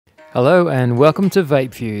Hello and welcome to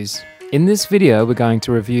Vape Views. In this video we're going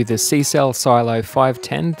to review the CCell Silo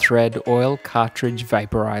 510 thread oil cartridge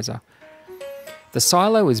vaporizer. The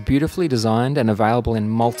Silo is beautifully designed and available in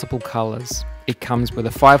multiple colours. It comes with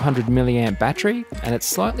a 500 mAh battery and it's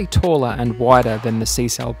slightly taller and wider than the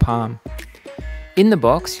CCell Palm. In the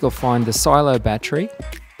box you'll find the Silo battery,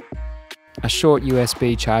 a short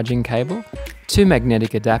USB charging cable, 2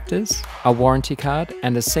 magnetic adapters, a warranty card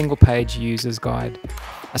and a single page user's guide.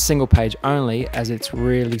 A single page only, as it's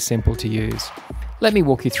really simple to use. Let me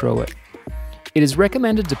walk you through it. It is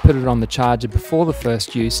recommended to put it on the charger before the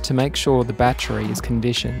first use to make sure the battery is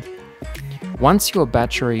conditioned. Once your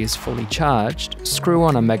battery is fully charged, screw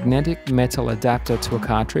on a magnetic metal adapter to a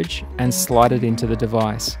cartridge and slide it into the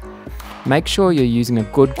device. Make sure you're using a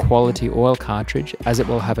good quality oil cartridge, as it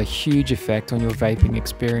will have a huge effect on your vaping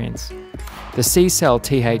experience. The CCell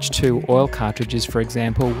TH2 oil cartridges, for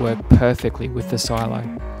example, work perfectly with the Silo.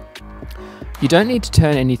 You don't need to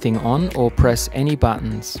turn anything on or press any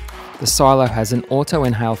buttons. The Silo has an auto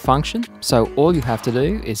inhale function, so all you have to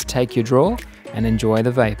do is take your draw and enjoy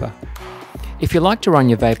the vapor. If you like to run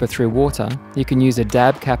your vapor through water, you can use a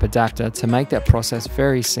dab cap adapter to make that process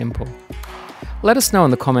very simple. Let us know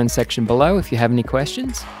in the comments section below if you have any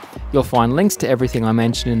questions. You'll find links to everything I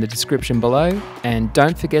mentioned in the description below, and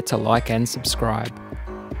don't forget to like and subscribe.